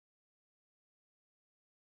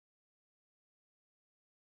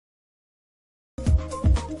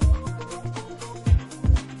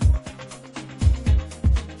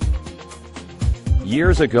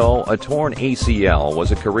Years ago, a torn ACL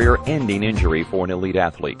was a career-ending injury for an elite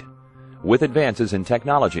athlete. With advances in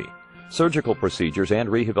technology, surgical procedures, and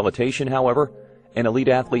rehabilitation, however, an elite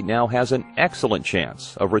athlete now has an excellent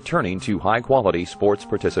chance of returning to high-quality sports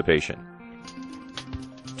participation.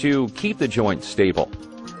 To keep the joint stable,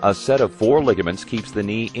 a set of 4 ligaments keeps the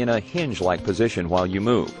knee in a hinge-like position while you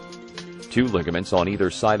move. 2 ligaments on either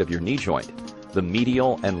side of your knee joint, the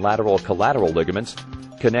medial and lateral collateral ligaments,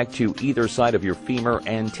 connect to either side of your femur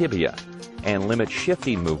and tibia and limit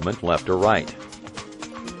shifting movement left or right.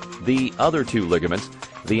 The other 2 ligaments,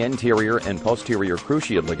 the anterior and posterior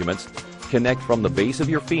cruciate ligaments, connect from the base of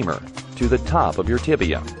your femur to the top of your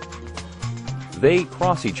tibia. They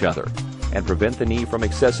cross each other and prevent the knee from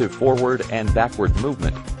excessive forward and backward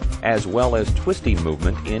movement, as well as twisting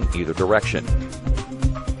movement in either direction.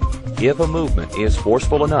 If a movement is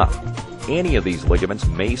forceful enough, any of these ligaments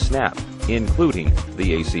may snap, including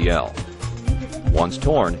the ACL. Once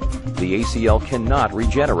torn, the ACL cannot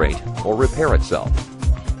regenerate or repair itself.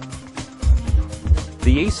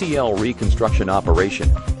 The ACL reconstruction operation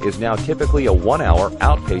is now typically a 1-hour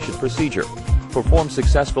outpatient procedure, performed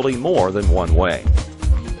successfully more than one way.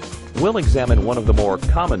 We'll examine one of the more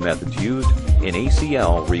common methods used in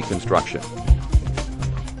ACL reconstruction.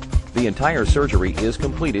 The entire surgery is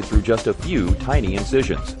completed through just a few tiny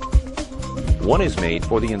incisions. One is made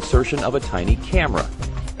for the insertion of a tiny camera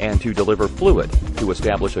and to deliver fluid to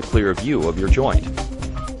establish a clear view of your joint.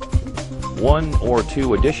 1 or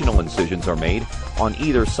 2 additional incisions are made on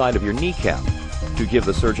either side of your kneecap to give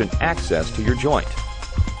the surgeon access to your joint.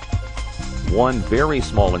 1 very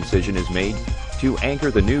small incision is made to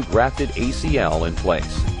anchor the new grafted ACL in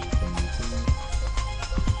place.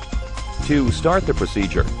 To start the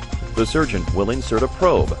procedure, the surgeon will insert a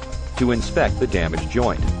probe to inspect the damaged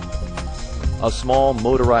joint. A small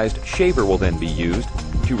motorized shaver will then be used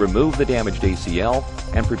to remove the damaged ACL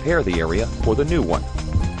and prepare the area for the new one.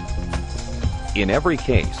 In every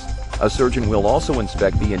case, a surgeon will also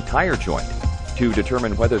inspect the entire joint to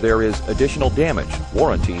determine whether there is additional damage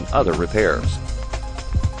warranting other repairs.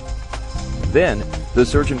 Then, the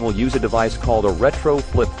surgeon will use a device called a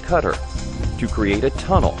retro-flip cutter to create a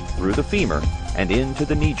tunnel through the femur and into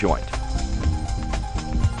the knee joint.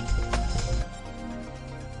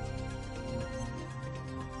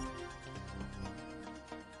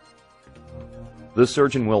 The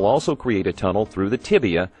surgeon will also create a tunnel through the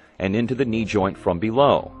tibia and into the knee joint from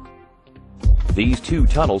below. These 2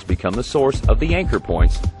 tunnels become the source of the anchor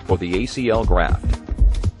points for the ACL graft.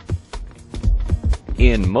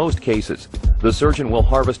 In most cases, the surgeon will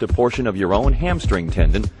harvest a portion of your own hamstring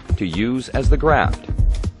tendon to use as the graft.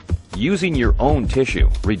 Using your own tissue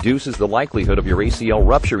reduces the likelihood of your ACL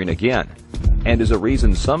rupturing again, and is a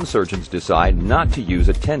reason some surgeons decide not to use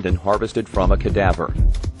a tendon harvested from a cadaver.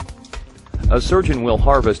 A surgeon will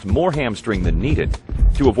harvest more hamstring than needed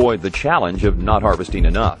to avoid the challenge of not harvesting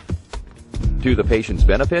enough. To the patient's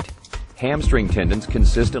benefit, hamstring tendons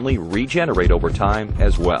consistently regenerate over time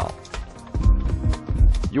as well.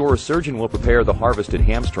 Your surgeon will prepare the harvested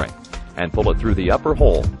hamstring and pull it through the upper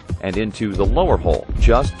hole and into the lower hole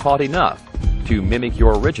just taut enough to mimic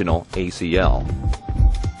your original ACL.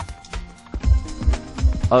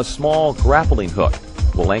 A small grappling hook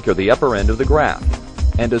will anchor the upper end of the graft,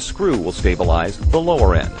 and a screw will stabilize the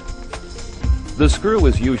lower end. The screw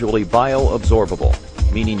is usually bioabsorbable,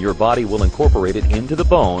 meaning your body will incorporate it into the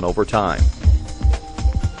bone over time.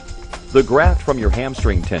 The graft from your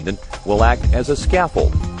hamstring tendon will act as a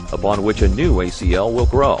scaffold upon which a new ACL will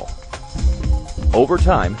grow. Over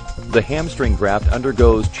time, the hamstring graft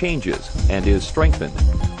undergoes changes and is strengthened,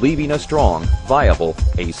 leaving a strong, viable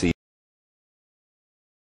ACL.